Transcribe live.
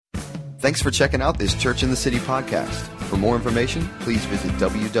Thanks for checking out this Church in the City podcast. For more information, please visit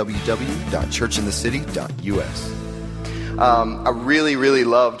www.churchinthecity.us. I really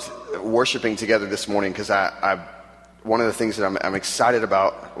loved worshiping together this morning because one of the things that I'm excited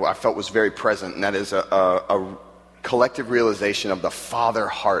about, I felt was very present, and that is a collective realization of the Father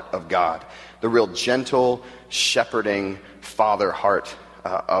heart of God, the real gentle, shepherding Father heart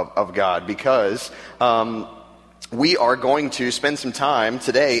of God, because we are going to spend some time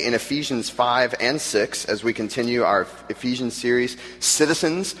today in Ephesians 5 and 6 as we continue our Ephesians series,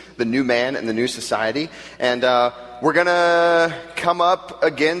 Citizens, the New Man and the New Society. And we're going to come up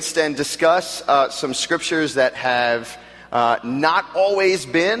against and discuss some scriptures that have not always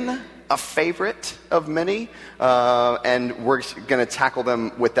been a favorite of many. And we're going to tackle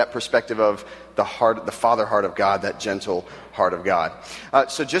them with that perspective of the Father heart of God, that gentle heart of God.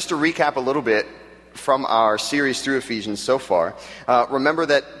 So just to recap a little bit from our series through Ephesians so far, remember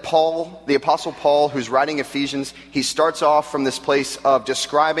that Paul, the Apostle Paul, who's writing Ephesians, he starts off from this place of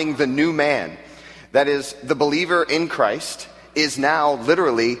describing the new man. That is, the believer in Christ is now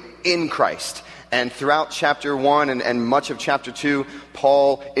literally in Christ. And throughout chapter 1 and much of chapter 2,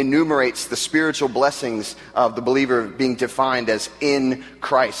 Paul enumerates the spiritual blessings of the believer being defined as in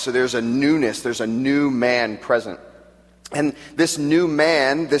Christ. So there's a newness, there's a new man present. And this new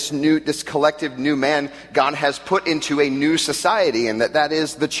man, this collective new man, God has put into a new society, and that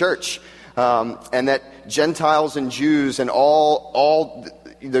is the church. And that Gentiles and Jews and all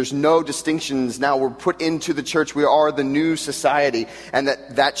there's no distinctions now. We're put into the church. We are the new society. And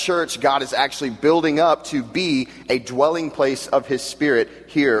that church, God is actually building up to be a dwelling place of His Spirit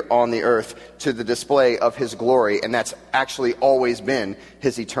here on the earth to the display of His glory. And that's actually always been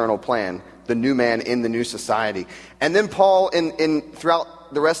His eternal plan, the new man in the new society. And then Paul, in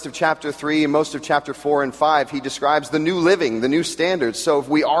throughout the rest of chapter 3 and most of chapter 4 and 5, he describes the new living, the new standards. So if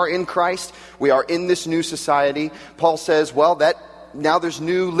we are in Christ, we are in this new society. Paul says, well, now there's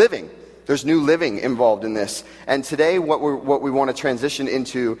new living. There's new living involved in this. And today what we want to transition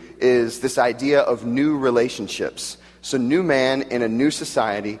into is this idea of new relationships. So new man in a new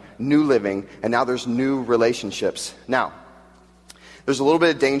society, new living, and now there's new relationships. Now, there's a little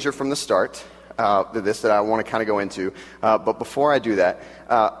bit of danger from the start to this that I want to kind of go into. But before I do that,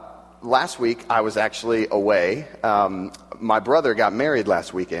 last week I was actually away. My brother got married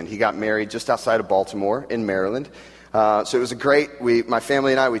last weekend. He got married just outside of Baltimore in Maryland. So it was my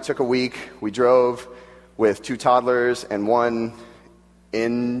family and I, we took a week. We drove with 2 toddlers and one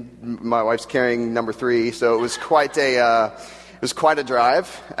my wife's carrying number 3. So it was quite a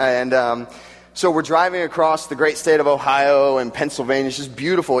drive. And so we're driving across the great state of Ohio and Pennsylvania. It's just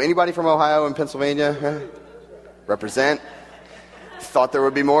beautiful. Anybody from Ohio and Pennsylvania? Represent. Thought there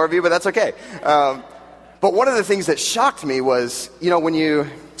would be more of you, but that's okay. But one of the things that shocked me was, when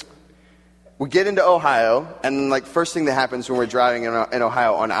we get into Ohio, and first thing that happens when we're driving in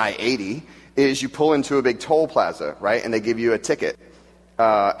Ohio on I-80 is you pull into a big toll plaza, right? And they give you a ticket.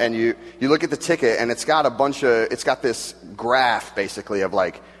 And you look at the ticket, and it's got this graph basically of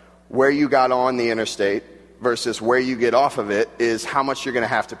where you got on the interstate versus where you get off of it is how much you're going to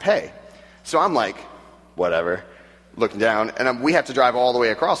have to pay. So I'm like, whatever, looking down, and we have to drive all the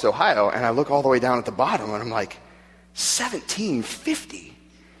way across Ohio, and I look all the way down at the bottom, and I'm like, $17.50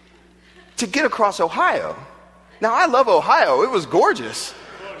 to get across Ohio. Now, I love Ohio. It was gorgeous.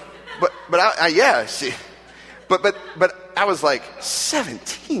 But I was like,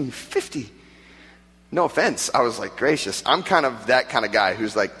 $17.50. No offense. I was like, gracious. I'm kind of that kind of guy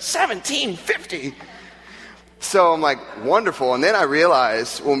who's like, $17.50. So I'm like, wonderful. And then I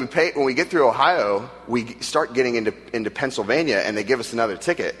realized when we get through Ohio, we start getting into Pennsylvania, and they give us another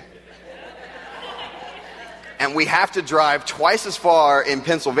ticket. And we have to drive twice as far in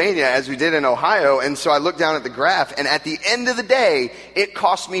Pennsylvania as we did in Ohio. And so I looked down at the graph, and at the end of the day, it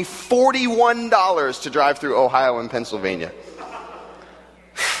cost me $41 to drive through Ohio and Pennsylvania.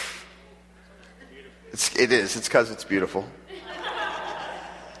 It is. It's because it's beautiful.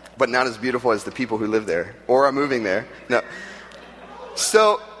 But not as beautiful as the people who live there or are moving there. No.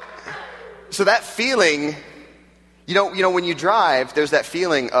 So that feeling, when you drive, there's that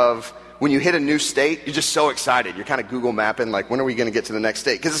feeling of when you hit a new state, you're just so excited. You're kind of Google mapping, when are we going to get to the next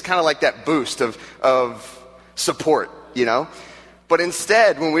state? Because it's kind of like that boost of support, But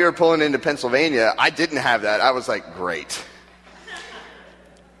instead, when we were pulling into Pennsylvania, I didn't have that. I was like, great.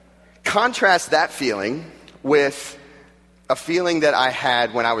 Contrast that feeling with a feeling that I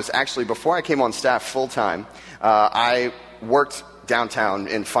had when I was before I came on staff full-time, I worked downtown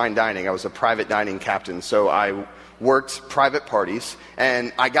in fine dining. I was a private dining captain, so I worked private parties,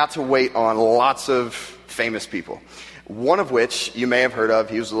 and I got to wait on lots of famous people. one of which you may have heard of.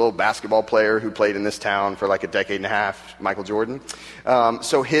 He was a little basketball player who played in this town for like a decade and a half, Michael Jordan.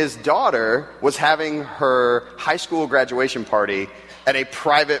 So his daughter was having her high school graduation party at a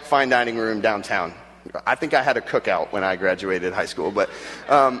private fine dining room downtown. I think I had a cookout when I graduated high school, but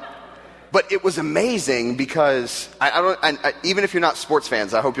it was amazing because even if you're not sports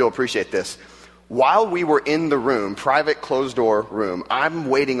fans, I hope you'll appreciate this. While we were in the room, private closed-door room, I'm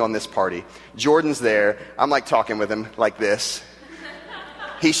waiting on this party. Jordan's there. I'm like talking with him like this.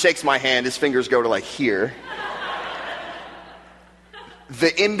 He shakes my hand. His fingers go to like here.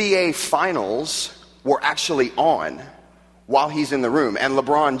 The NBA Finals were actually on while he's in the room. And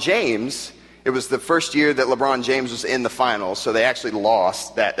LeBron James, it was the first year that LeBron James was in the finals, so they actually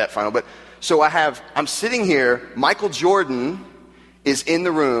lost that final. But so I'm sitting here, Michael Jordan is in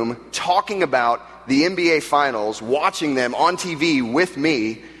the room talking about the NBA Finals, watching them on TV with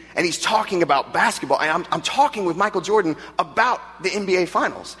me, and he's talking about basketball. And I'm talking with Michael Jordan about the NBA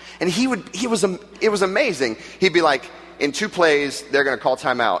Finals. And it was amazing. He'd be like, in 2 plays, they're going to call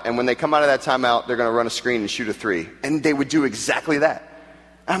timeout. And when they come out of that timeout, they're going to run a screen and shoot a 3. And they would do exactly that.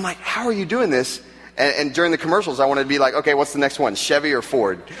 And I'm like, how are you doing this? And during the commercials, I wanted to be like, okay, what's the next one? Chevy or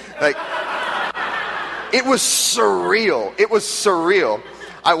Ford? Like, it was surreal. It was surreal.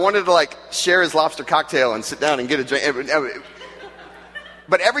 I wanted to like share his lobster cocktail and sit down and get a drink.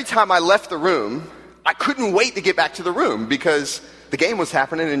 But every time I left the room, I couldn't wait to get back to the room because the game was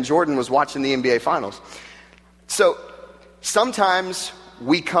happening and Jordan was watching the NBA Finals. So sometimes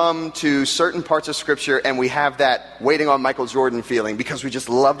we come to certain parts of Scripture and we have that waiting on Michael Jordan feeling because we just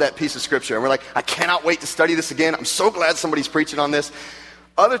love that piece of Scripture. And we're like, I cannot wait to study this again. I'm so glad somebody's preaching on this.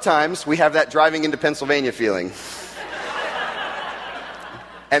 Other times, we have that driving into Pennsylvania feeling.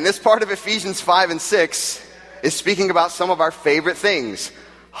 And this part of Ephesians 5 and 6 is speaking about some of our favorite things.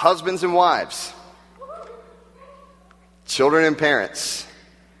 Husbands and wives. Children and parents.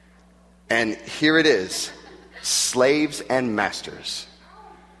 And here it is. Slaves and masters.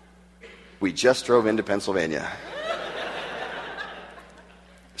 We just drove into Pennsylvania.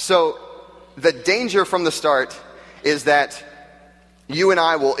 So, the danger from the start is that you and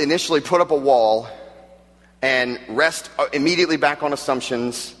I will initially put up a wall and rest immediately back on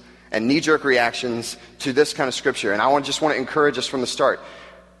assumptions and knee-jerk reactions to this kind of Scripture. And I just want to encourage us from the start.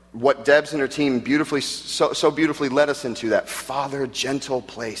 What Debs and her team so beautifully led us into, that Father, gentle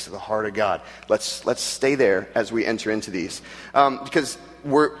place of the heart of God. Let's stay there as we enter into these. Because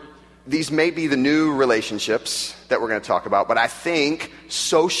these may be the new relationships that we're going to talk about, but I think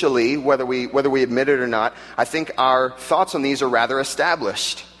socially, whether we admit it or not, I think our thoughts on these are rather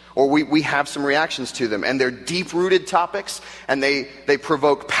established, or we have some reactions to them, and they're deep-rooted topics, and they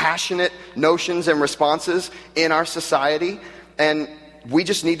provoke passionate notions and responses in our society, and we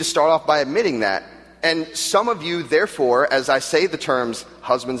just need to start off by admitting that. And some of you, therefore, as I say the terms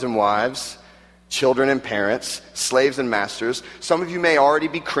husbands and wives, children and parents, slaves and masters, some of you may already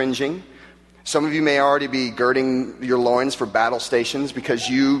be cringing. Some of you may already be girding your loins for battle stations because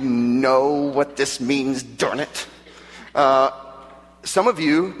you know what this means, darn it. Some of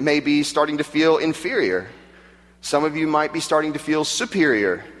you may be starting to feel inferior. Some of you might be starting to feel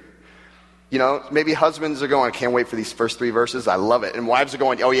superior. You know, maybe husbands are going, I can't wait for these first 3 verses, I love it. And wives are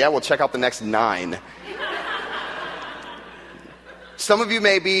going, oh yeah, well check out the next 9. Some of you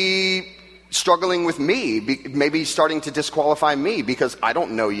may be struggling with me, maybe starting to disqualify me because I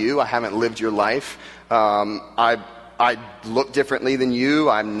don't know you, I haven't lived your life, I look differently than you,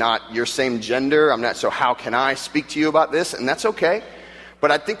 I'm not your same gender, so how can I speak to you about this? And that's okay,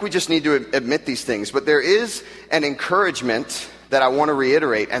 but I think we just need to admit these things. But there is an encouragement that I want to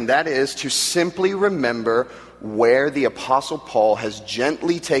reiterate, and that is to simply remember where the Apostle Paul has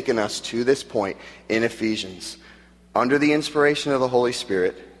gently taken us to this point in Ephesians, under the inspiration of the Holy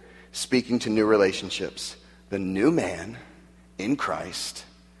Spirit, speaking to new relationships. The new man in Christ,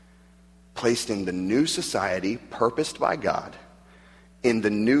 placed in the new society, purposed by God, in the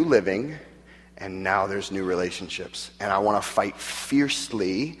new living, and now there's new relationships. And I want to fight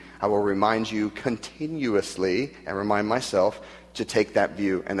fiercely, I will remind you continuously, and remind myself, to take that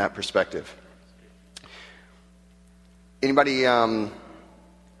view and that perspective. Anybody,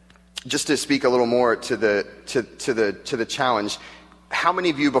 just to speak a little more to the challenge, how many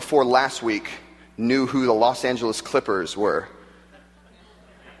of you before last week knew who the Los Angeles Clippers were?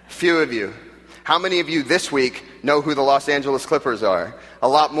 Few of you. How many of you this week know who the Los Angeles Clippers are? A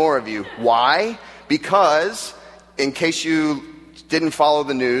lot more of you. Why? Because, in case you didn't follow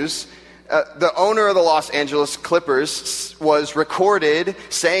the news, the owner of the Los Angeles Clippers was recorded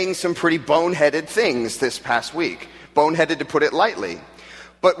saying some pretty boneheaded things this past week. Boneheaded, to put it lightly.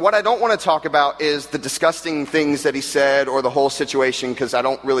 But what I don't want to talk about is the disgusting things that he said or the whole situation, because I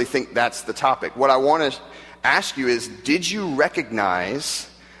don't really think that's the topic. What I want to ask you is, did you recognize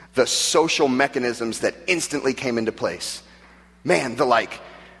the social mechanisms that instantly came into place? Man, the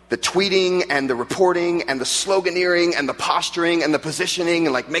tweeting and the reporting and the sloganeering and the posturing and the positioning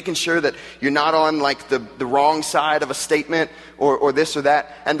and making sure that you're not on the wrong side of a statement or this or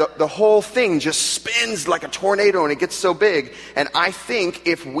that. And the whole thing just spins like a tornado and it gets so big. And I think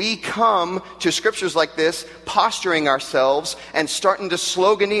if we come to scriptures like this, posturing ourselves and starting to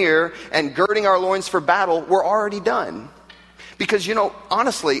sloganeer and girding our loins for battle, we're already done. Because,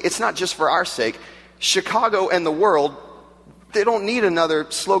 honestly, it's not just for our sake. Chicago and the world, they don't need another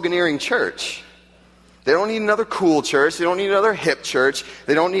sloganeering church. They don't need another cool church. They don't need another hip church.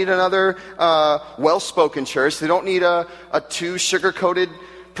 They don't need another well-spoken church. They don't need a too sugar-coated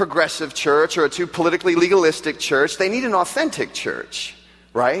progressive church or a too politically legalistic church. They need an authentic church,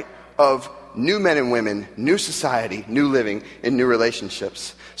 right? Of new men and women, new society, new living, and new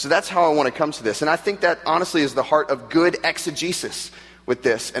relationships. So that's how I want to come to this. And I think that honestly is the heart of good exegesis with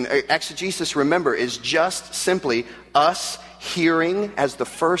this. And exegesis, remember, is just simply us hearing as the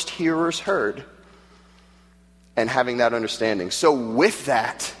first hearers heard and having that understanding. So with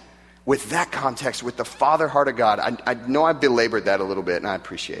that context, with the Father heart of God, I know I belabored that a little bit, and I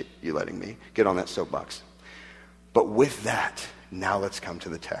appreciate you letting me get on that soapbox. But with that, now let's come to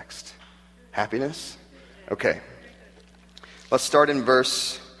the text. Happiness? Okay. Let's start in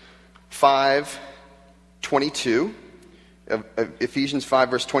verse 5:22. Ephesians 5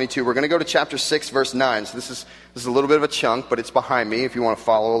 verse 22. We're going to go to chapter 6 verse 9. So this is a little bit of a chunk, but it's behind me if you want to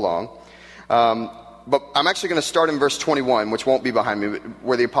follow along. But I'm actually going to start in verse 21, which won't be behind me,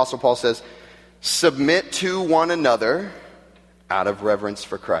 where the Apostle Paul says, "Submit to one another out of reverence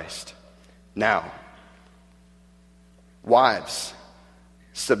for Christ." Now, wives,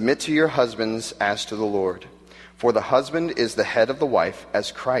 submit to your husbands as to the Lord. For the husband is the head of the wife,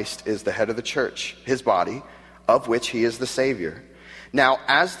 as Christ is the head of the church, his body, of which he is the Savior. Now,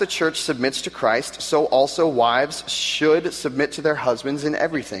 as the church submits to Christ, so also wives should submit to their husbands in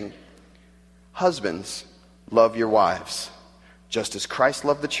everything. Husbands, love your wives, just as Christ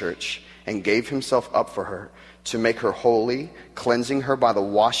loved the church and gave himself up for her, to make her holy, cleansing her by the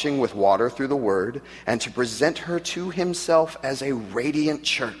washing with water through the word, and to present her to himself as a radiant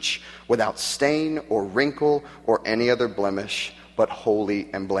church, without stain or wrinkle or any other blemish, but holy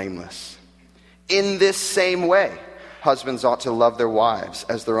and blameless. In this same way, husbands ought to love their wives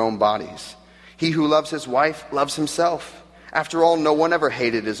as their own bodies. He who loves his wife loves himself. After all, no one ever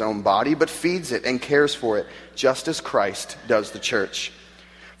hated his own body, but feeds it and cares for it, just as Christ does the church.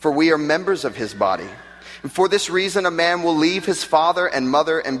 For we are members of his body. And for this reason, a man will leave his father and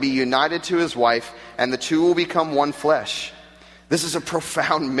mother and be united to his wife, and the two will become one flesh. This is a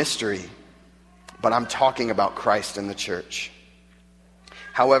profound mystery, but I'm talking about Christ and the church.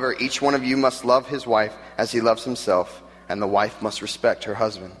 However, each one of you must love his wife as he loves himself, and the wife must respect her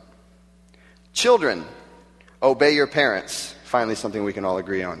husband. Children, obey your parents. Finally, something we can all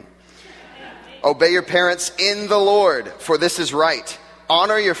agree on. Obey your parents in the Lord, for this is right.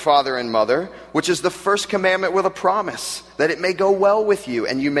 Honor your father and mother, which is the first commandment with a promise, that it may go well with you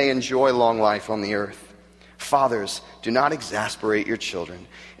and you may enjoy long life on the earth. Fathers, do not exasperate your children.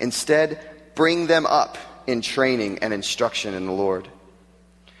 Instead, bring them up in training and instruction in the Lord.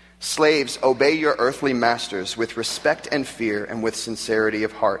 Slaves, obey your earthly masters with respect and fear and with sincerity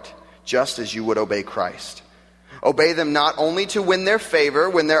of heart, just as you would obey Christ. Obey them not only to win their favor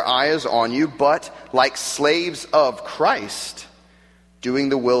when their eye is on you, but like slaves of Christ, doing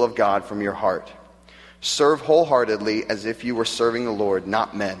the will of God from your heart. Serve wholeheartedly as if you were serving the Lord,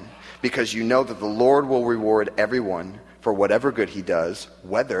 not men, because you know that the Lord will reward everyone for whatever good he does,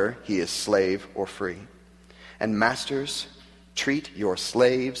 whether he is slave or free. And masters, treat your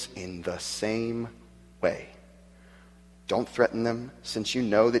slaves in the same way. Don't threaten them, since you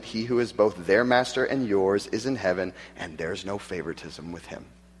know that he who is both their master and yours is in heaven, and there's no favoritism with him.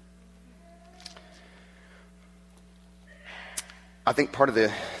 I think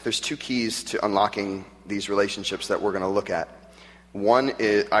there's two keys to unlocking these relationships that we're going to look at. One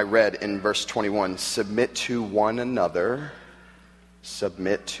is, I read in verse 21, submit to one another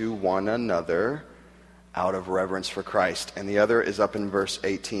out of reverence for Christ. And the other is up in verse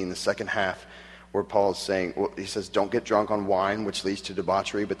 18, the second half, where Paul is saying, he says, don't get drunk on wine, which leads to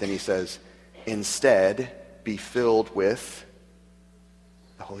debauchery. But then he says, instead, be filled with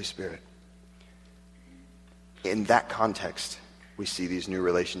the Holy Spirit. In that context, we see these new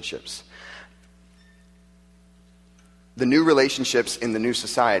relationships. The new relationships in the new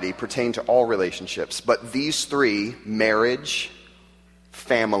society pertain to all relationships, but these three, marriage,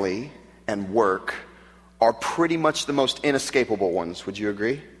 family, and work are pretty much the most inescapable ones. Would you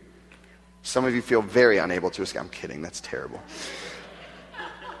agree? Some of you feel very unable to escape. I'm kidding, that's terrible.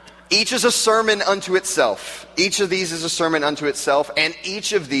 Each is a sermon unto itself. Each of these is a sermon unto itself, and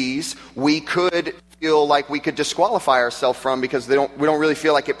each of these we could feel like we could disqualify ourselves from because we don't really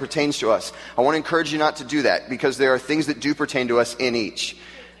feel like it pertains to us. I want to encourage you not to do that because there are things that do pertain to us in each.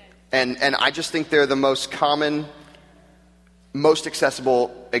 And I just think they're the most common, most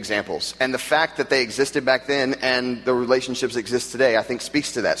accessible examples. And the fact that they existed back then and the relationships exist today, I think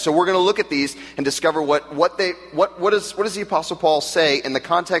speaks to that. So we're going to look at these and discover what does the Apostle Paul say in the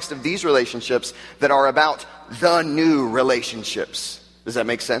context of these relationships that are about the new relationships. Does that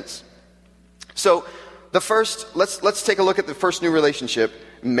make sense? So let's take a look at the first new relationship,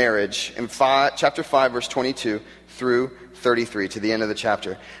 marriage, in chapter 5, verse 22 through 33 to the end of the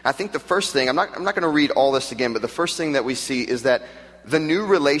chapter. I think the first thing, I'm not going to read all this again, but the first thing that we see is that the new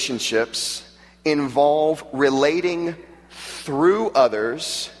relationships involve relating through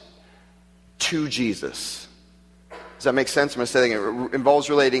others to Jesus. Does that make sense? I'm going to say that again. It involves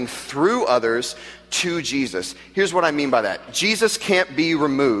relating through others to Jesus. Here's what I mean by that. Jesus can't be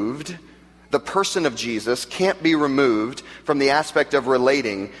removed. The person of Jesus can't be removed from the aspect of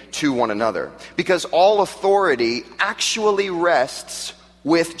relating to one another. Because all authority actually rests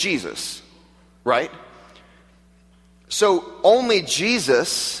with Jesus. Right? So only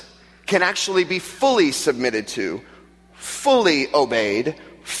Jesus can actually be fully submitted to, fully obeyed,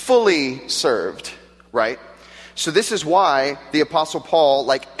 fully served. Right? So this is why the Apostle Paul,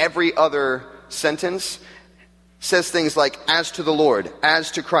 like every other sentence, says things like, as to the Lord, as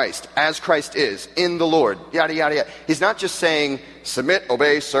to Christ, as Christ is, in the Lord, yada, yada, yada. He's not just saying, submit,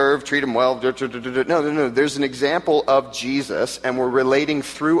 obey, serve, treat him well. No. There's an example of Jesus, and we're relating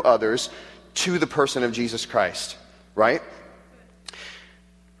through others to the person of Jesus Christ, right?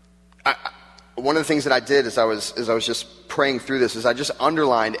 One of the things that I did as I was just praying through this is I just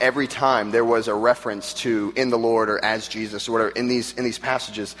underlined every time there was a reference to in the Lord or as Jesus or whatever in these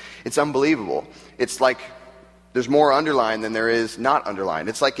passages. It's unbelievable. It's like there's more underlined than there is not underlined.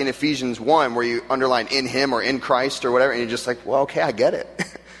 It's like in Ephesians 1 where you underline in him or in Christ or whatever, and you're just like, well, okay, I get it.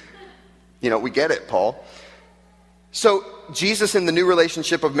 We get it, Paul. So Jesus in the new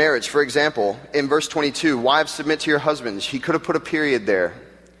relationship of marriage, for example, in verse 22, wives submit to your husbands. He could have put a period there.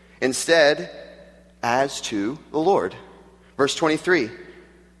 Instead, as to the Lord. Verse 23,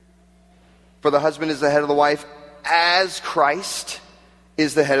 for the husband is the head of the wife as Christ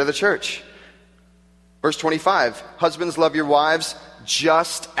is the head of the church. Verse 25, husbands, love your wives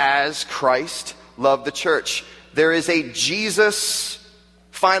just as Christ loved the church. There is a Jesus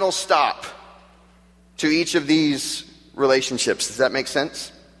final stop to each of these relationships. Does that make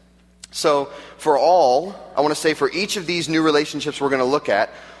sense? So for each of these new relationships we're going to look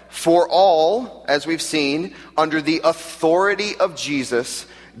at, for all, as we've seen, under the authority of Jesus,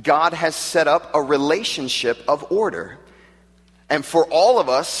 God has set up a relationship of order. And for all of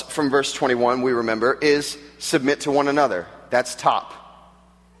us, from verse 21, we remember, is submit to one another. That's top.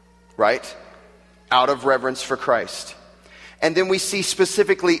 Right? Out of reverence for Christ. And then we see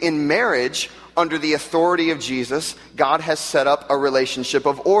specifically in marriage, under the authority of Jesus, God has set up a relationship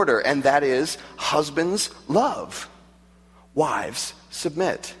of order. And that is, husbands love. Wives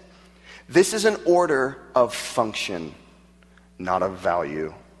submit. This is an order of function, not of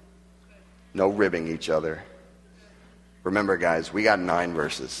value. No ribbing each other. Remember, guys, we got 9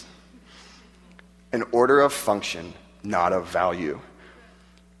 verses. An order of function, not of value.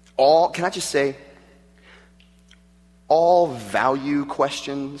 Can I just say, all value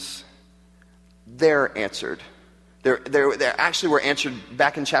questions, they're answered. They actually were answered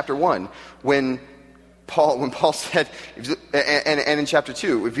back in chapter 1 when Paul said, and in chapter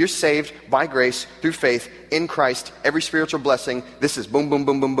 2, if you're saved by grace through faith in Christ, every spiritual blessing, this is boom, boom,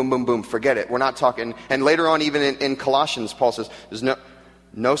 boom, boom, boom, boom, boom. Forget it. We're not talking. And later on, even in Colossians, Paul says, there's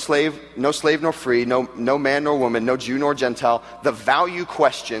no slave nor free, no man nor woman, no Jew nor Gentile. The value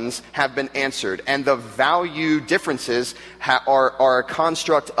questions have been answered, and the value differences are a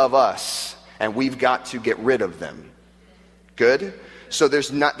construct of us, and we've got to get rid of them. Good? So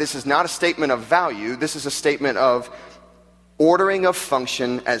this is not a statement of value. This is a statement of ordering of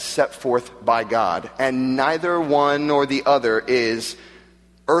function as set forth by God. And neither one nor the other is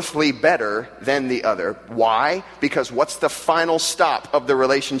earthly better than the other. Why? Because what's the final stop of the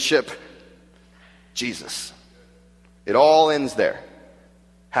relationship? Jesus. It all ends there.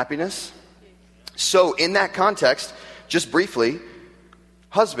 Happiness? So in that context, just briefly,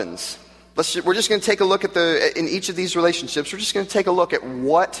 husbands, we're just going to take a look at in each of these relationships, we're just going to take a look at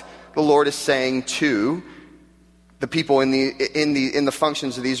what the Lord is saying to the people in the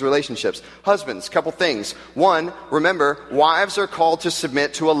functions of these relationships. Husbands, couple things. One, remember, wives are called to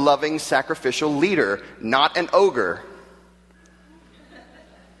submit to a loving, sacrificial leader, not an ogre.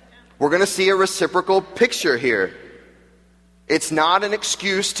 We're going to see a reciprocal picture here. It's not an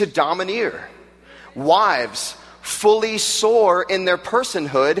excuse to domineer. Wives fully soar in their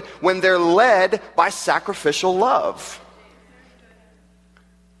personhood when they're led by sacrificial love.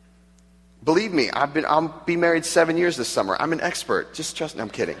 Believe me, I'll be married 7 years this summer. I'm an expert. Just trust me. I'm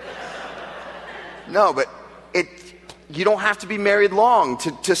kidding. No, but you don't have to be married long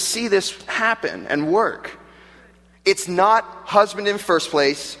to see this happen and work. It's not husband in first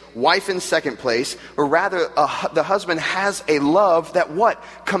place, wife in second place, or rather the husband has a love that what?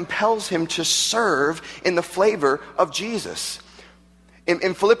 Compels him to serve in the flavor of Jesus.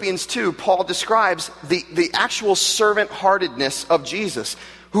 In Philippians 2, Paul describes the actual servant-heartedness of Jesus,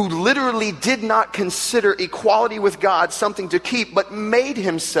 who literally did not consider equality with God something to keep, but made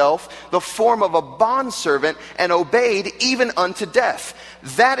himself the form of a bondservant and obeyed even unto death.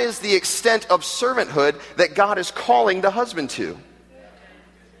 That is the extent of servanthood that God is calling the husband to.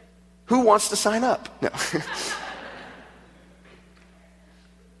 Who wants to sign up? No.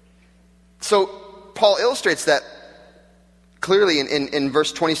 So Paul illustrates that clearly in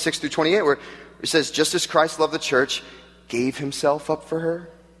verse 26 through 28, where it says, just as Christ loved the church, gave himself up for her,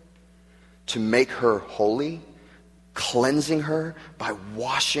 to make her holy, cleansing her by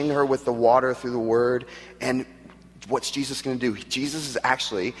washing her with the water through the word. And what's Jesus going to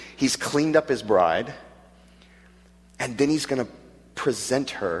do? He's cleaned up his bride, and then he's going to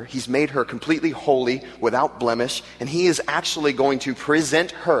present her. He's made her completely holy, without blemish, and he is actually going to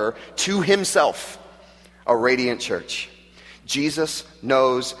present her to himself, a radiant church. Jesus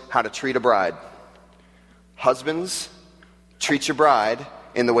knows how to treat a bride. Husbands, treat your bride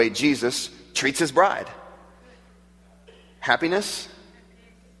in the way Jesus treats his bride. Happiness?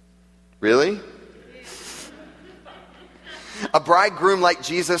 Really? A bridegroom like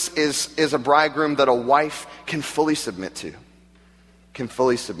Jesus is a bridegroom that a wife can fully submit to. Can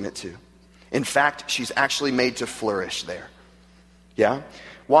fully submit to. In fact, she's actually made to flourish there. Yeah?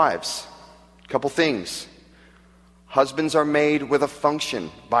 Wives, couple things. Husbands are made with a function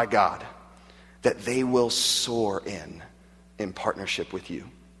by God that they will soar in partnership with you.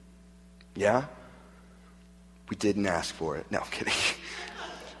 Yeah? We didn't ask for it. No, I'm kidding.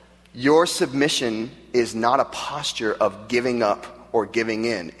 Your submission is not a posture of giving up or giving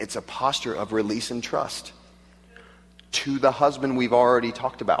in. It's a posture of release and trust to the husband we've already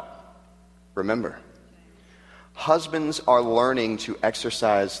talked about. Remember, husbands are learning to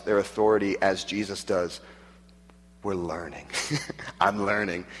exercise their authority as Jesus does. We're learning. I'm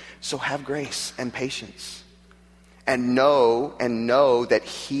learning. So have grace and patience. And know that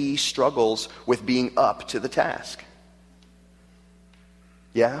he struggles with being up to the task.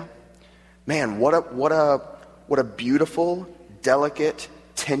 Yeah? Man, what a beautiful, delicate,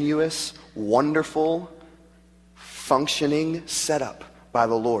 tenuous, wonderful, functioning setup by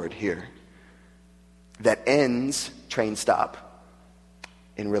the Lord here that ends train stop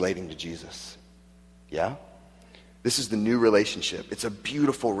in relating to Jesus. Yeah? This is the new relationship. It's a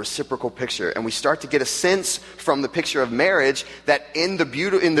beautiful reciprocal picture, and we start to get a sense from the picture of marriage that in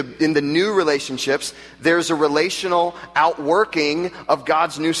the new relationships, there's a relational outworking of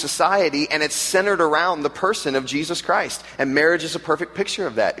God's new society, and it's centered around the person of Jesus Christ. And marriage is a perfect picture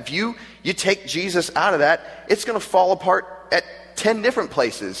of that. If you take Jesus out of that, it's going to fall apart at 10 different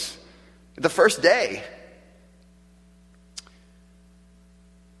places the first day.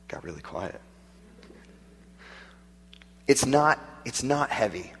 Got really quiet. It's not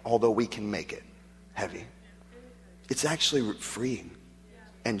heavy, although we can make it heavy. It's actually freeing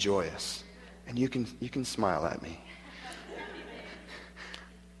and joyous. And you can smile at me.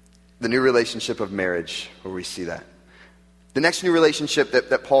 The new relationship of marriage, where we see that. The next new relationship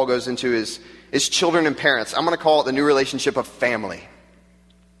that Paul goes into is children and parents. I'm going to call it the new relationship of family.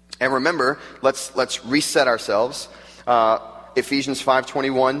 And remember, let's reset ourselves. Ephesians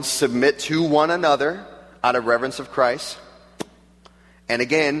 5:21, submit to one another out of reverence of Christ. And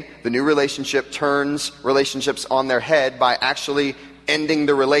again, the new relationship turns relationships on their head by actually ending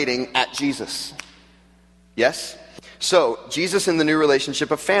the relating at Jesus. Yes? So, Jesus in the new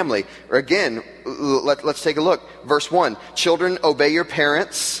relationship of family. Again, let's take a look. Verse 1, children, obey your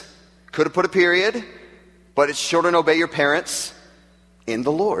parents. Could have put a period, but it's children, obey your parents in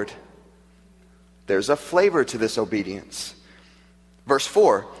the Lord. There's a flavor to this obedience. Verse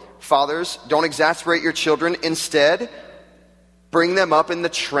 4, fathers, don't exasperate your children. Instead, bring them up in the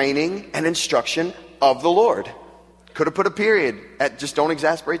training and instruction of the Lord. Could have put a period at just don't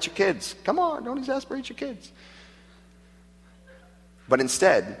exasperate your kids. Come on, don't exasperate your kids. But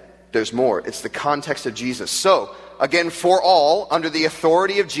instead, there's more. It's the context of Jesus. So, again, for all, under the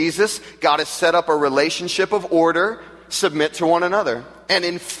authority of Jesus, God has set up a relationship of order, submit to one another. And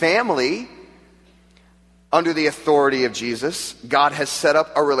in family, under the authority of Jesus, God has set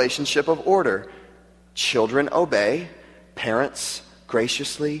up a relationship of order. Children obey, parents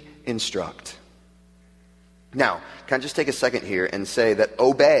graciously instruct. Now, can I just take a second here and say that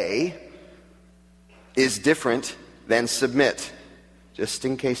obey is different than submit, just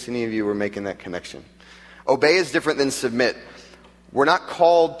in case any of you were making that connection. Obey is different than submit. We're not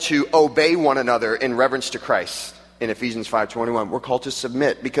called to obey one another in reverence to Christ in Ephesians 5:21. We're called to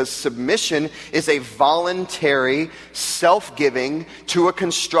submit, because submission is a voluntary self-giving to a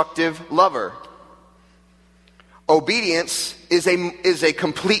constructive lover. Obedience is a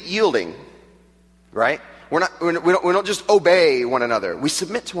complete yielding, right? We don't just obey one another. We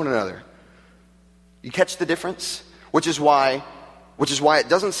submit to one another. You catch the difference? Which is why it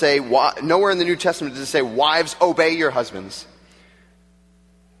doesn't say, nowhere in the New Testament does it say, wives, obey your husbands.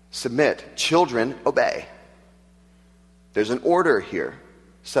 Submit. Children, obey. There's an order here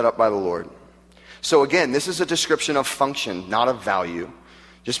set up by the Lord. So again, this is a description of function, not of value.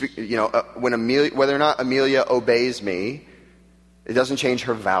 Whether or not Amelia obeys me, it doesn't change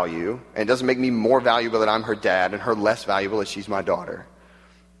her value, and it doesn't make me more valuable that I'm her dad and her less valuable that she's my daughter.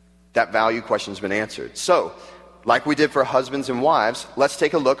 That value question's been answered. So, like we did for husbands and wives, let's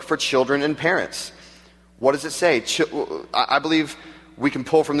take a look for children and parents. What does it say? I believe we can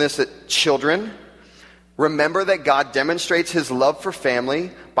pull from this that children, remember that God demonstrates his love for family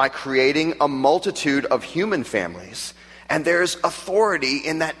by creating a multitude of human families. And there's authority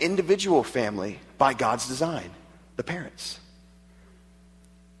in that individual family by God's design, the parents.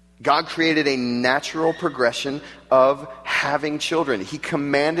 God created a natural progression of having children. He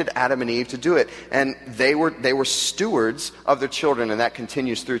commanded Adam and Eve to do it. And they were stewards of their children, and that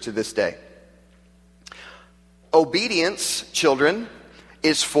continues through to this day. Obedience, children,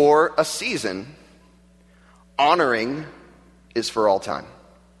 is for a season. Honoring is for all time.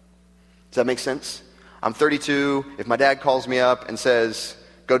 Does that make sense? I'm 32. If my dad calls me up and says,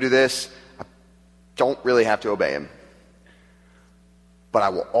 go do this, I don't really have to obey him. But I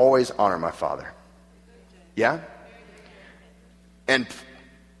will always honor my father. Yeah? And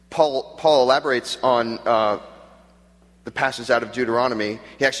Paul elaborates on the passage out of Deuteronomy.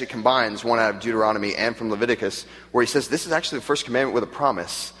 He actually combines one out of Deuteronomy and from Leviticus, where he says this is actually the first commandment with a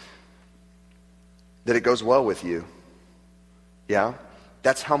promise that it goes well with you. Yeah?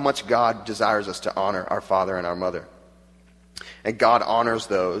 That's how much God desires us to honor our father and our mother. And God honors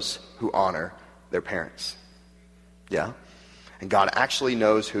those who honor their parents. Yeah? And God actually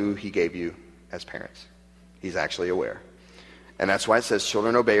knows who he gave you as parents. He's actually aware. And that's why it says,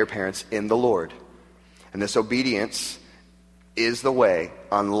 children, obey your parents in the Lord. And this obedience is the way,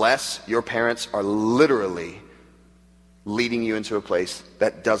 unless your parents are literally leading you into a place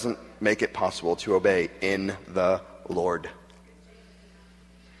that doesn't make it possible to obey in the Lord.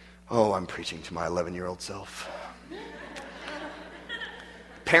 Oh, I'm preaching to my 11-year-old self.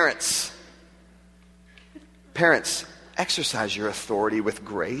 Parents, exercise your authority with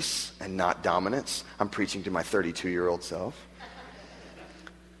grace and not dominance. I'm preaching to my 32-year-old self.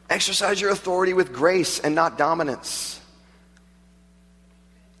 Exercise your authority with grace and not dominance.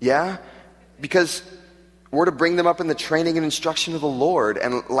 Yeah? Because we're to bring them up in the training and instruction of the Lord.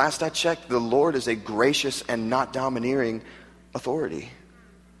 And last I checked, the Lord is a gracious and not domineering authority.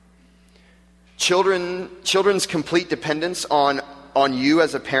 Children's complete dependence on you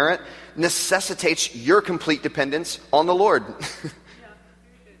as a parent necessitates your complete dependence on the Lord.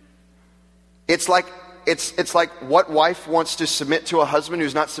 It's like what wife wants to submit to a husband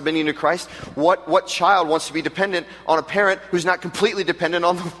who's not submitting to Christ? What child wants to be dependent on a parent who's not completely dependent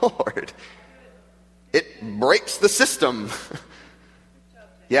on the Lord? It breaks the system.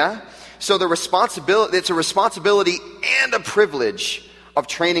 Yeah? So it's a responsibility and a privilege of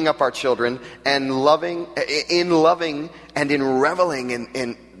training up our children and loving and in reveling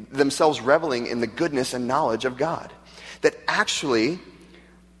in themselves reveling in the goodness and knowledge of God. That actually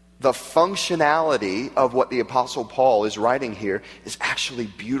the functionality of what the Apostle Paul is writing here is actually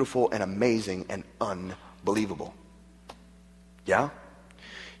beautiful and amazing and unbelievable. Yeah?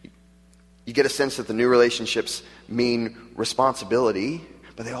 You get a sense that the new relationships mean responsibility,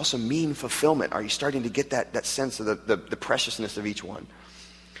 but they also mean fulfillment. Are you starting to get that sense of the preciousness of each one?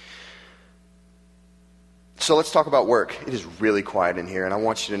 So let's talk about work. It is really quiet in here, and I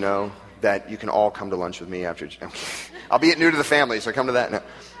want you to know that you can all come to lunch with me after. I'll be at New to the Family, so come to that now.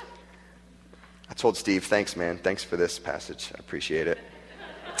 I told Steve, thanks, man. Thanks for this passage. I appreciate it.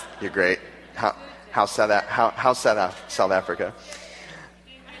 You're great. How's South Africa?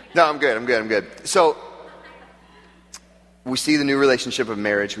 No, I'm good. So, we see the new relationship of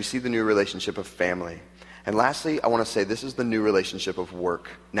marriage. We see the new relationship of family. And lastly, I want to say this is the new relationship of work.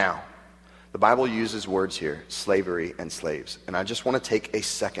 Now, the Bible uses words here, slavery and slaves. And I just want to take a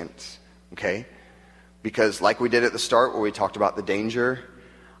second, okay? Because like we did at the start where we talked about the danger,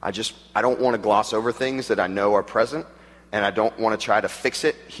 I don't want to gloss over things that I know are present. And I don't want to try to fix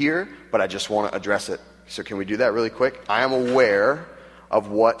it here, but I just want to address it. So can we do that really quick? I am aware of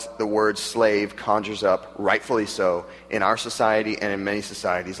what the word slave conjures up, rightfully so, in our society and in many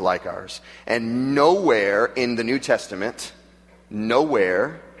societies like ours. And nowhere in the New Testament,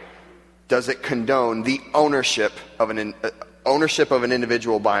 nowhere does it condone the ownership of an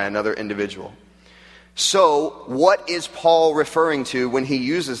individual by another individual. So, what is Paul referring to when he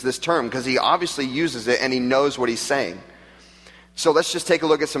uses this term? Because he obviously uses it and he knows what he's saying. So let's just take a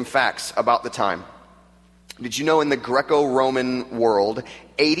look at some facts about the time. Did you know in the Greco-Roman world,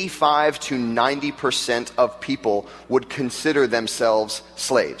 85 to 90% of people would consider themselves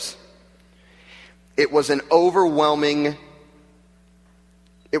slaves? It was a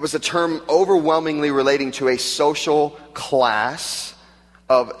term overwhelmingly relating to a social class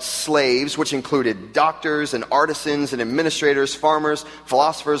of slaves, which included doctors and artisans and administrators, farmers,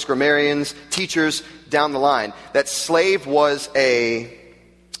 philosophers, grammarians, teachers, down the line. That slave was an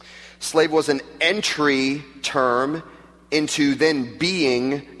entry term into then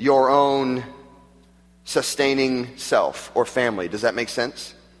being your own sustaining self or family. Does that make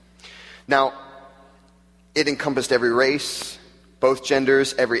sense? Now, it encompassed every race, both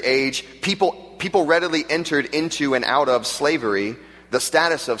genders, every age. People readily entered into and out of slavery, the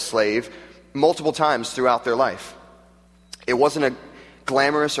status of slave, multiple times throughout their life. It wasn't a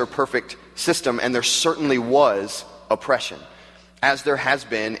glamorous or perfect system, and there certainly was oppression, as there has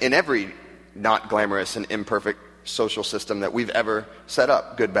been in every not glamorous and imperfect social system that we've ever set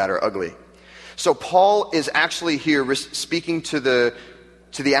up, good, bad, or ugly. So Paul is actually here speaking to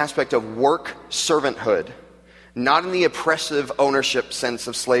the aspect of work servanthood, not in the oppressive ownership sense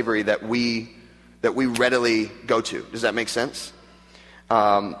of slavery that we readily go to. Does that make sense?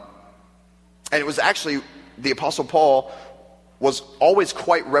 And it was actually, the Apostle Paul was always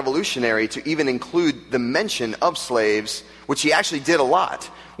quite revolutionary to even include the mention of slaves, which he actually did a lot.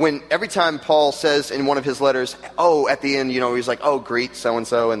 Every time Paul says in one of his letters, at the end, he's like, greet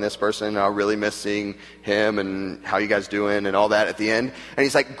so-and-so and this person, I really miss seeing him and how you guys doing and all that at the end. And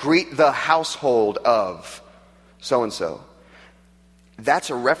he's like, greet the household of so-and-so. That's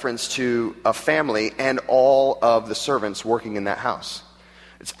a reference to a family and all of the servants working in that house.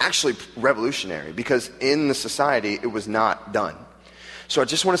 It's actually revolutionary because in the society it was not done. So I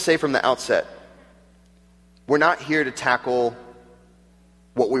just want to say from the outset, we're not here to tackle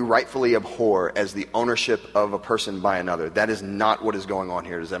what we rightfully abhor as the ownership of a person by another. That is not what is going on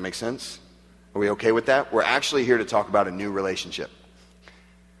here. Does that make sense? Are we okay with that? We're actually here to talk about a new relationship.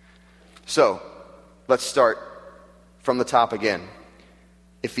 So let's start from the top again.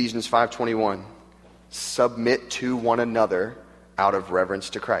 Ephesians 5:21. Submit to one another out of reverence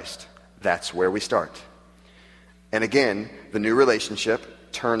to Christ. That's where we start. And again, the new relationship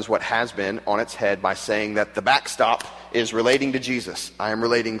turns what has been on its head by saying that the backstop is relating to Jesus. I am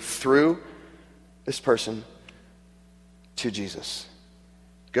relating through this person to Jesus.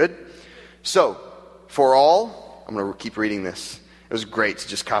 Good? So, for all, I'm going to keep reading this. It was great to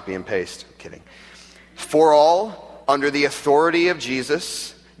just copy and paste. I'm kidding. For all, under the authority of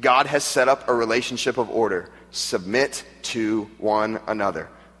Jesus, God has set up a relationship of order. Submit to one another.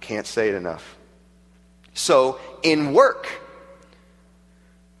 Can't say it enough. So, in work,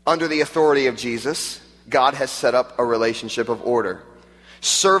 under the authority of Jesus, God has set up a relationship of order.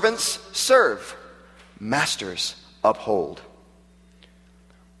 Servants serve. Masters uphold.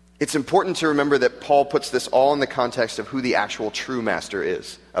 It's important to remember that Paul puts this all in the context of who the actual true master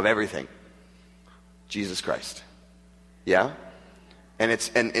is of everything. Jesus Christ. Yeah? And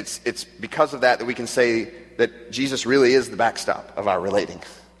it's because of that we can say that Jesus really is the backstop of our relating.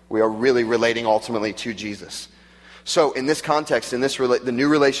 We are really relating ultimately to Jesus. So in this context, in the new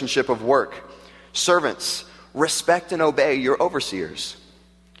relationship of work, servants, respect and obey your overseers.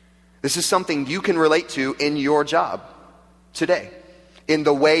 This is something you can relate to in your job today, in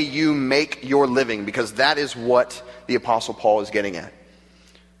the way you make your living, because that is what the Apostle Paul is getting at.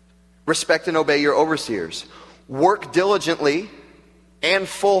 Respect and obey your overseers. Work diligently and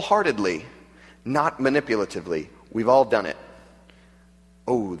full-heartedly, not manipulatively. We've all done it.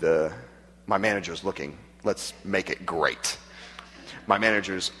 My manager's looking. Let's make it great. My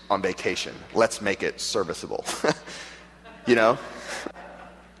manager's on vacation. Let's make it serviceable. We don't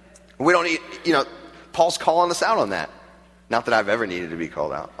need, Paul's calling us out on that. Not that I've ever needed to be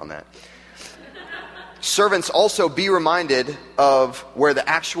called out on that. Servants, also be reminded of where the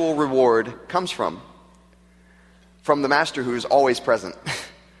actual reward comes from. From the master who is always present,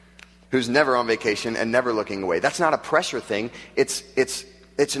 who's never on vacation and never looking away. That's not a pressure thing. It's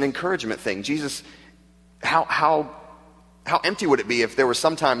an encouragement thing. Jesus, how empty would it be if there were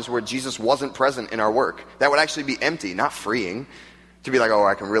some times where Jesus wasn't present in our work? That would actually be empty, not freeing. To be like, oh,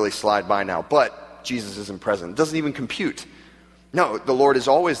 I can really slide by now. But Jesus isn't present. It doesn't even compute. No, the Lord is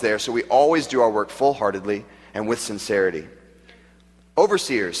always there, so we always do our work full-heartedly and with sincerity.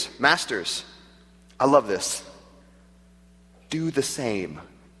 Overseers, masters, I love this. Do the same.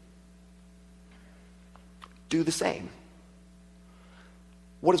 Do the same.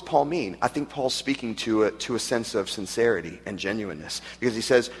 What does Paul mean? I think Paul's speaking to a sense of sincerity and genuineness. Because he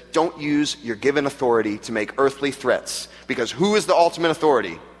says, don't use your given authority to make earthly threats. Because who is the ultimate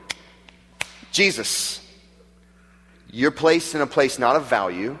authority? Jesus. You're placed in a place not of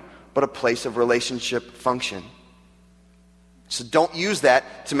value, but a place of relationship function. So don't use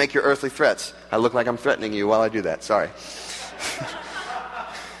that to make your earthly threats. I look like I'm threatening you while I do that. Sorry.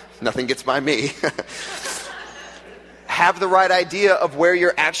 Nothing gets by me. Have the right idea of where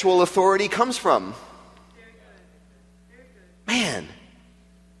your actual authority comes from. Man,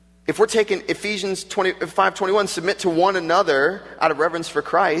 if we're taking Ephesians 5:21, submit to one another out of reverence for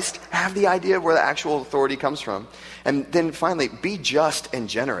Christ, have the idea of where the actual authority comes from. And then finally, be just and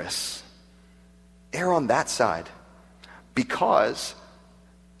generous. Err on that side. Because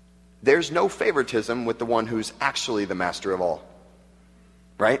there's no favoritism with the one who's actually the master of all.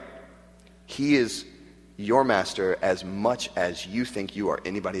 Right? He is your master as much as you think you are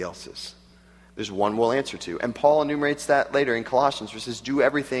anybody else's. There's one we'll answer to. And Paul enumerates that later in Colossians, where he says, do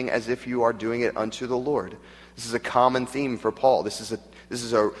everything as if you are doing it unto the Lord. This is a common theme for Paul. This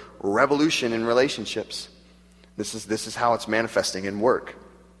is a revolution in relationships. This is how it's manifesting in work.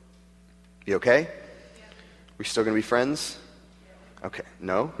 You okay? Yeah. We still going to be friends? Yeah. Okay.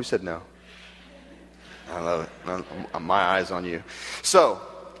 No? Who said no? I love it. My eyes on you. So,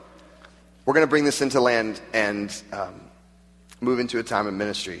 we're going to bring this into land and move into a time of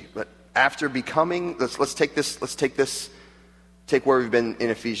ministry. But after becoming, let's take where we've been in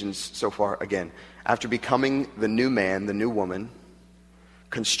Ephesians so far again. After becoming the new man, the new woman,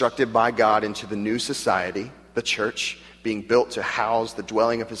 constructed by God into the new society, the church, being built to house the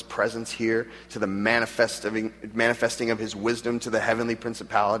dwelling of his presence here, to the manifesting of his wisdom to the heavenly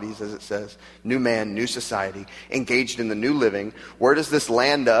principalities, as it says. New man, new society, engaged in the new living. Where does this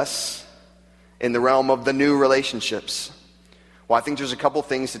land us in the realm of the new relationships? Well, I think there's a couple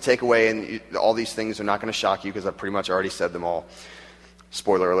things to take away, and all these things are not going to shock you because I've pretty much already said them all.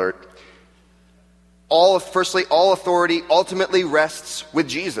 Spoiler alert. Firstly, all authority ultimately rests with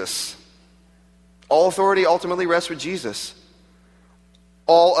Jesus. All authority ultimately rests with Jesus.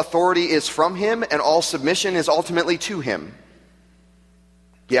 All authority is from him, and all submission is ultimately to him.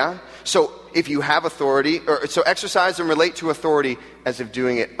 Yeah? So if you have authority, so exercise and relate to authority as if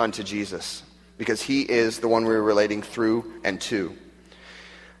doing it unto Jesus, because he is the one we're relating through and to.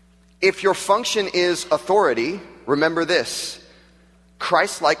 If your function is authority, remember this: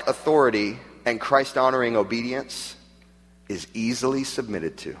 Christ-like authority and Christ-honoring obedience is easily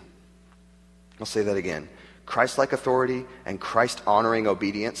submitted to. I'll say that again. Christ-like authority and Christ-honoring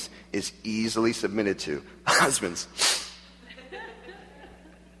obedience is easily submitted to. Husbands,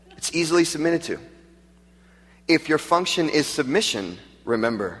 it's easily submitted to. If your function is submission,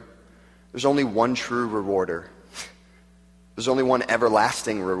 remember, there's only one true rewarder. There's only one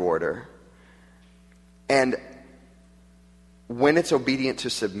everlasting rewarder. And when it's obedient to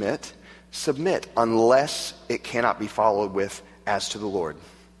submit unless it cannot be followed with as to the Lord.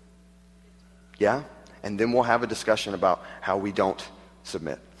 Yeah? And then we'll have a discussion about how we don't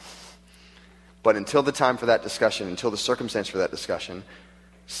submit. But until the time for that discussion, until the circumstance for that discussion,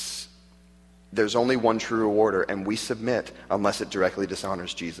 there's only one true rewarder, and we submit unless it directly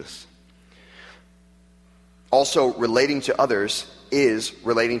dishonors Jesus. Also, relating to others is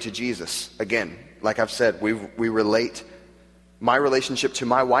relating to Jesus. Again, like I've said, we relate. My relationship to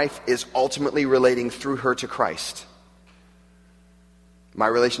my wife is ultimately relating through her to Christ. My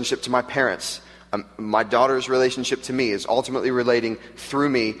relationship to my parents, my daughter's relationship to me is ultimately relating through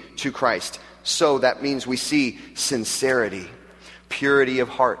me to Christ. So that means we see sincerity, purity of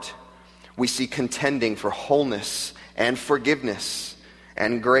heart. We see contending for wholeness and forgiveness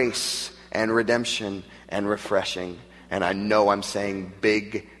and grace and redemption and refreshing. And I know I'm saying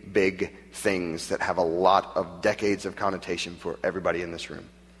big, big things that have a lot of decades of connotation for everybody in this room.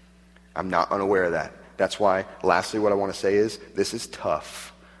 I'm not unaware of that. That's why, lastly, what I want to say is, this is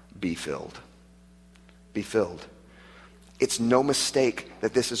tough. Be filled. Be filled. it's no mistake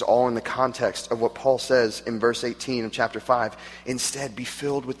that this is all in the context of what Paul says in verse 18 of chapter 5. Instead, be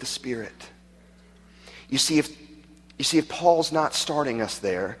filled with the Spirit. You see, if Paul's not starting us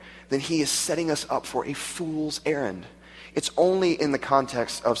there, then he is setting us up for a fool's errand. It's only in the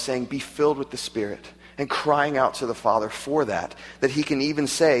context of saying, be filled with the Spirit, and crying out to the Father for that he can even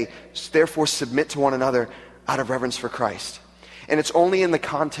say, therefore submit to one another out of reverence for Christ. And it's only in the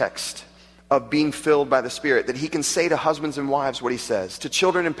context of being filled by the Spirit that he can say to husbands and wives what he says, to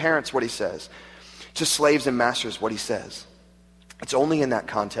children and parents what he says, to slaves and masters what he says. It's only in that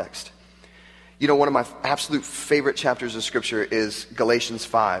context. You know, one of my absolute favorite chapters of Scripture is Galatians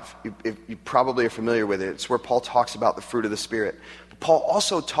 5. You probably are familiar with it. It's where Paul talks about the fruit of the Spirit. But Paul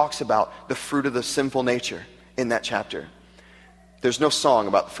also talks about the fruit of the sinful nature in that chapter. There's no song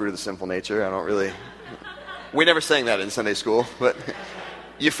about the fruit of the sinful nature. We never sang that in Sunday school, but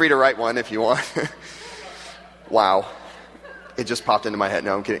you're free to write one if you want. Wow. It just popped into my head.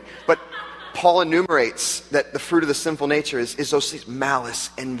 No, I'm kidding. But Paul enumerates that the fruit of the sinful nature is those things: malice,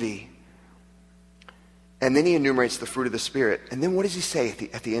 envy. And then he enumerates the fruit of the Spirit. And then what does he say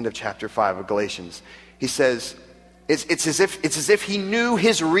at the end of chapter 5 of Galatians? He says, it's as if he knew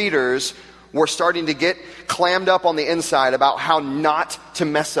his readers were starting to get clammed up on the inside about how not to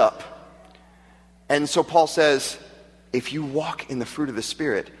mess up. And so Paul says, if you walk in the fruit of the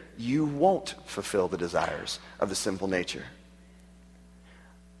Spirit, you won't fulfill the desires of the sinful nature.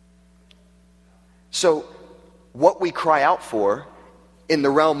 So what we cry out for in the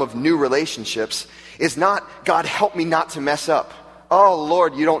realm of new relationships is not, God, help me not to mess up. Oh,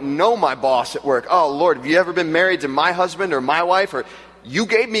 Lord, you don't know my boss at work. Oh, Lord, have you ever been married to my husband or my wife? Or you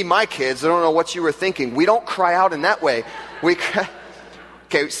gave me my kids. I don't know what you were thinking. We don't cry out in that way.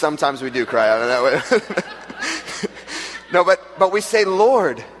 Okay, sometimes we do cry out in that way. No, but we say,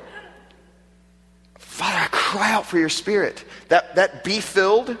 Lord, Father, I cry out for your Spirit. That be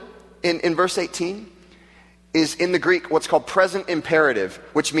filled in verse 18 is in the Greek what's called present imperative,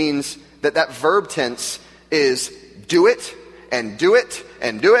 which means that verb tense is do it and do it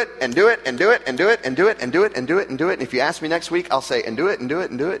and do it and do it and do it and do it and do it and do it and do it and do it. And if you ask me next week, I'll say and do it and do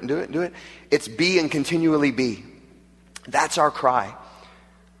it and do it and do it and do it. It's be and continually be. That's our cry.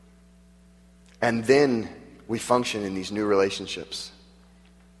 And then we function in these new relationships.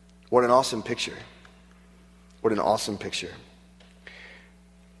 What an awesome picture. What an awesome picture.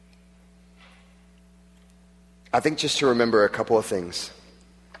 I think just to remember a couple of things.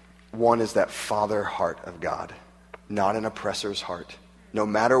 One is that father heart of God, not an oppressor's heart. No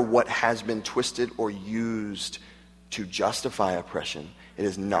matter what has been twisted or used to justify oppression, it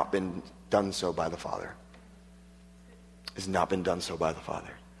has not been done so by the Father. It has not been done so by the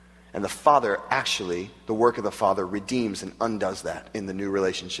Father. And the Father, actually, the work of the Father redeems and undoes that in the new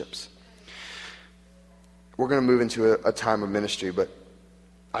relationships. We're going to move into a time of ministry, but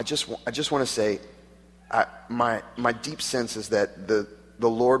I just want to say, my deep sense is that the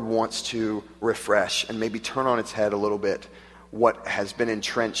Lord wants to refresh and maybe turn on its head a little bit what has been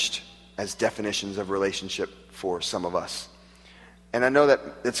entrenched as definitions of relationship for some of us. And I know that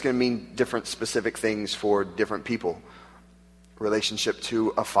it's going to mean different specific things for different people. Relationship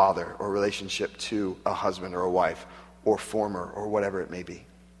to a father, or relationship to a husband or a wife, or former, or whatever it may be.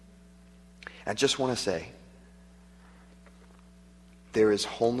 I just want to say, there is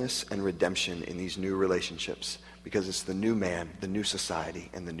wholeness and redemption in these new relationships because it's the new man, the new society,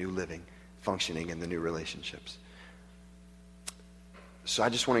 and the new living functioning in the new relationships. So I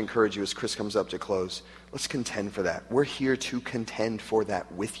just want to encourage you as Chris comes up to close, let's contend for that. We're here to contend for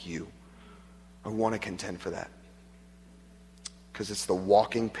that with you. I want to contend for that because it's the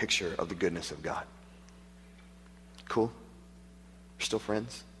walking picture of the goodness of God. Cool? We're still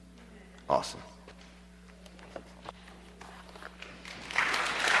friends? Awesome.